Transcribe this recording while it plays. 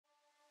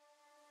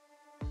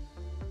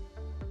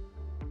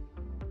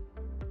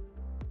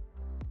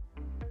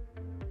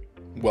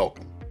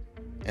Welcome,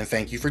 and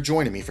thank you for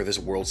joining me for this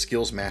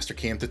WorldSkills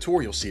Mastercam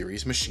tutorial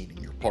series, Machining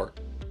Your Part.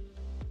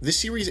 This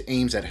series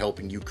aims at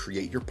helping you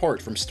create your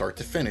part from start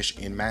to finish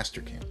in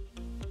Mastercam.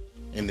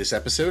 In this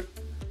episode,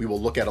 we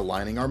will look at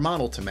aligning our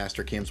model to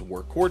Mastercam's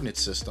work coordinate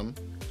system,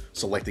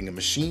 selecting a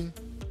machine,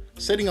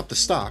 setting up the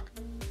stock,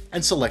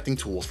 and selecting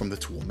tools from the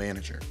Tool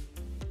Manager.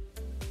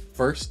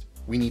 First,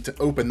 we need to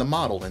open the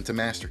model into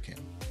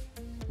Mastercam.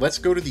 Let's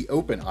go to the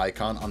Open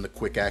icon on the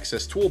Quick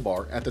Access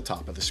Toolbar at the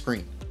top of the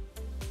screen.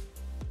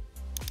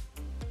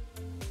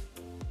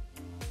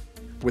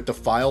 With the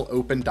File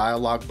Open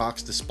dialog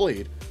box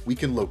displayed, we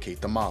can locate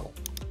the model.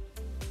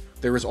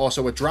 There is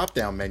also a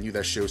drop-down menu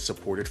that shows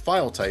supported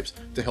file types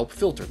to help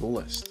filter the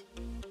list.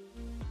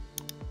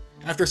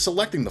 After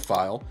selecting the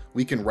file,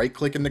 we can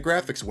right-click in the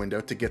graphics window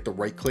to get the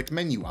right-click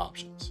menu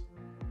options.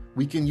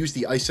 We can use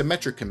the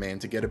isometric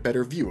command to get a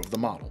better view of the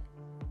model.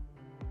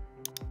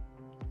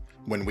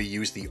 When we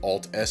use the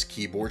Alt-S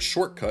keyboard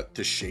shortcut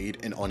to shade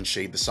and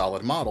unshade the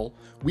solid model,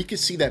 we can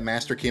see that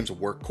Mastercam's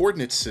work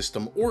coordinate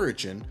system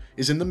origin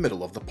is in the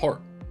middle of the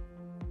part.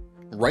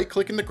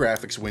 Right-click in the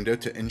graphics window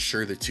to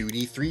ensure the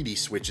 2D/3D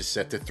switch is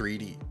set to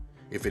 3D.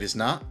 If it is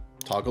not,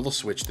 toggle the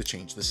switch to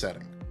change the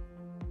setting.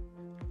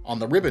 On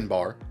the ribbon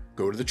bar,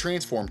 go to the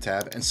Transform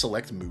tab and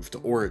select Move to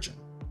Origin.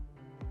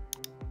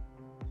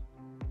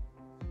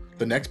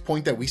 The next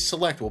point that we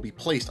select will be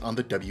placed on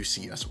the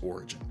WCS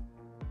origin.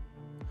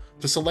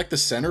 To select the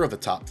center of the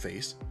top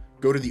face,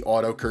 go to the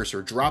Auto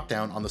Cursor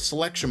drop-down on the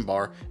selection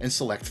bar and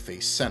select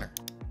Face Center.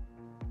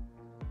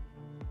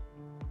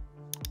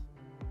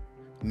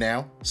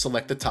 Now,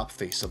 select the top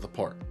face of the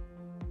part.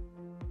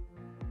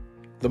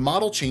 The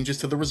model changes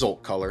to the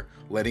result color,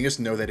 letting us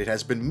know that it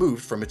has been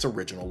moved from its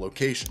original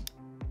location.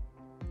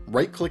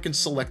 Right-click and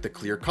select the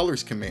Clear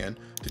Colors command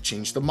to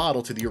change the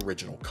model to the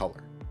original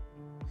color.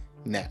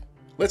 Now,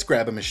 let's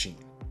grab a machine.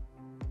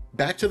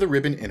 Back to the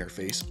ribbon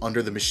interface,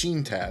 under the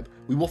Machine tab,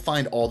 we will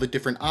find all the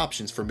different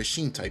options for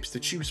machine types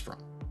to choose from.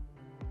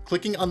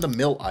 Clicking on the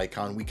mill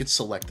icon, we could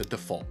select the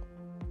default.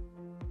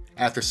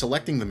 After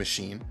selecting the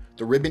machine,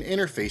 the ribbon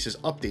interface is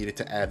updated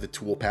to add the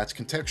Toolpaths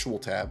contextual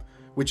tab,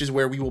 which is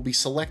where we will be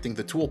selecting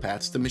the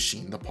toolpaths to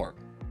machine the part.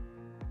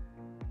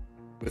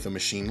 With a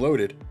machine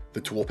loaded,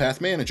 the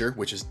Toolpath Manager,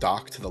 which is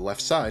docked to the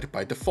left side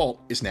by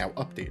default, is now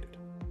updated.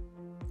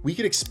 We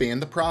could expand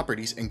the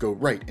properties and go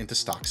right into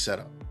Stock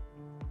Setup.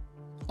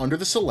 Under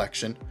the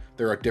selection,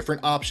 there are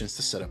different options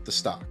to set up the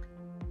stock.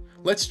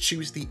 Let's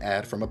choose the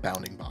Add from a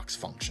Bounding Box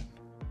function.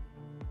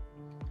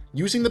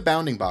 Using the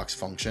Bounding Box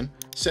function,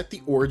 set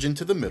the origin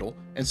to the middle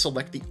and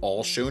select the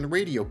All Shown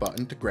Radio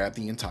button to grab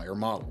the entire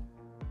model.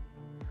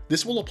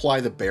 This will apply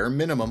the bare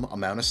minimum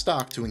amount of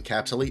stock to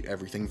encapsulate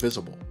everything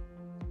visible.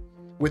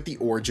 With the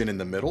origin in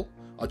the middle,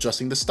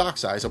 adjusting the stock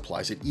size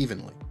applies it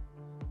evenly.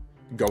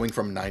 Going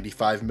from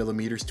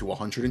 95mm to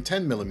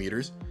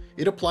 110mm,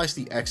 it applies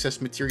the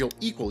excess material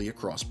equally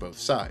across both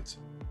sides.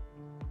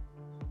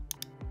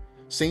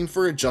 Same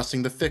for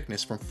adjusting the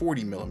thickness from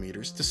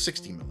 40mm to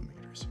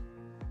 60mm.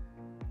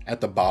 At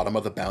the bottom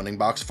of the Bounding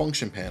Box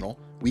function panel,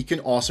 we can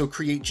also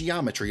create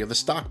geometry of the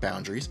stock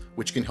boundaries,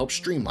 which can help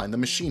streamline the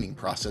machining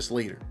process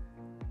later.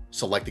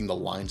 Selecting the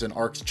Lines and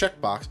Arcs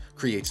checkbox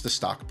creates the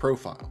stock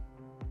profile.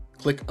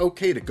 Click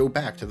OK to go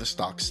back to the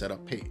stock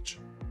setup page.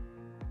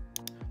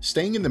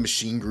 Staying in the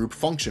Machine Group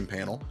function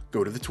panel,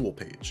 go to the Tool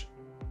page.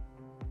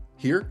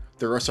 Here,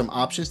 there are some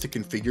options to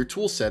configure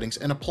tool settings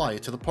and apply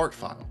it to the part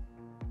file.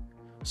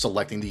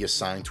 Selecting the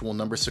Assign Tool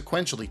Number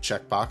Sequentially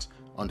checkbox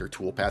under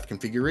Toolpath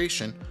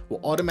Configuration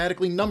will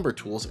automatically number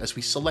tools as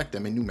we select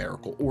them in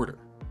numerical order.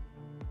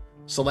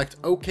 Select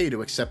OK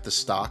to accept the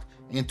stock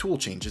and tool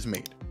changes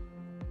made.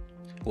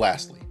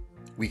 Lastly,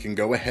 we can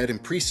go ahead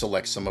and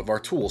pre-select some of our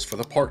tools for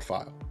the part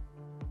file.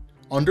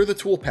 Under the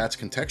Toolpaths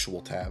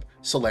contextual tab,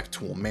 select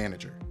Tool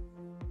Manager.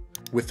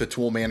 With the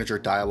Tool Manager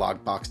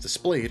dialog box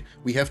displayed,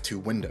 we have two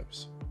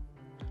windows.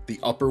 The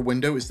upper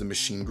window is the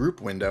Machine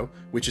Group window,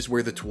 which is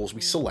where the tools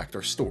we select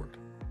are stored.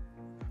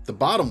 The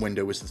bottom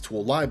window is the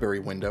Tool Library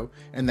window,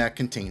 and that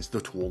contains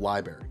the tool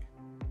library.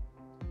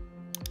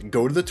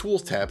 Go to the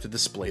Tools tab to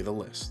display the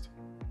list.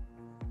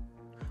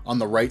 On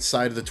the right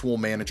side of the Tool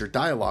Manager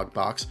dialog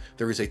box,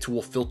 there is a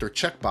Tool Filter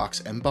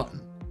checkbox and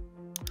button.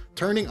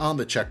 Turning on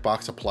the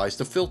checkbox applies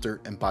the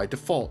filter, and by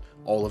default,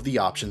 all of the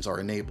options are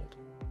enabled.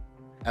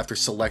 After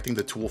selecting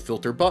the Tool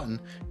Filter button,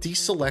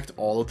 deselect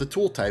all of the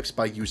tool types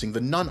by using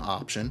the None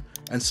option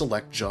and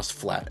select just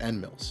flat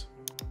end mills.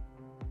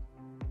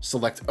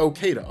 Select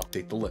OK to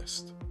update the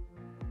list.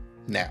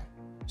 Now,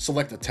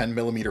 select a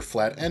 10mm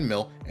flat end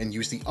mill and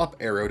use the up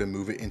arrow to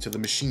move it into the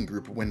Machine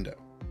Group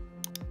window.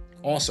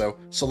 Also,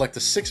 select a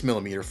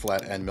 6mm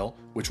flat end mill,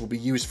 which will be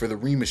used for the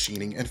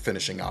remachining and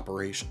finishing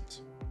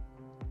operations.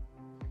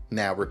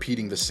 Now,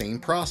 repeating the same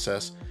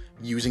process,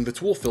 using the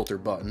Tool Filter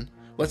button,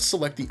 let's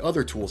select the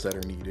other tools that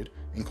are needed,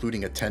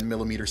 including a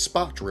 10mm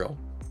spot drill,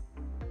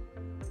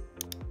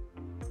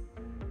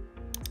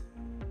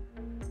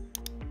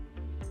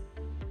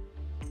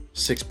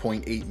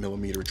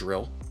 .6.8mm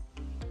drill,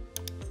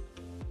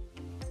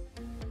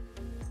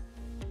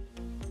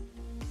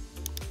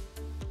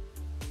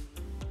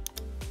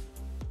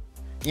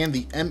 and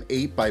the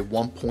M8 by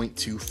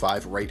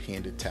 1.25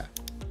 right-handed tap.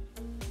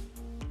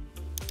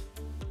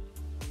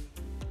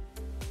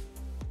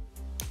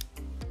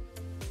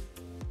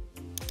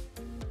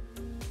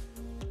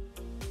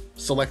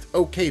 Select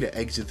OK to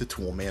exit the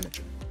Tool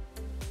Manager.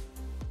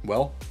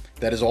 Well,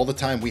 that is all the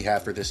time we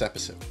have for this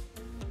episode.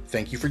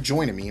 Thank you for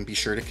joining me, and be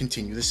sure to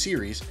continue the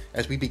series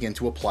as we begin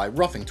to apply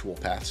roughing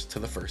toolpaths to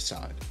the first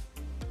side.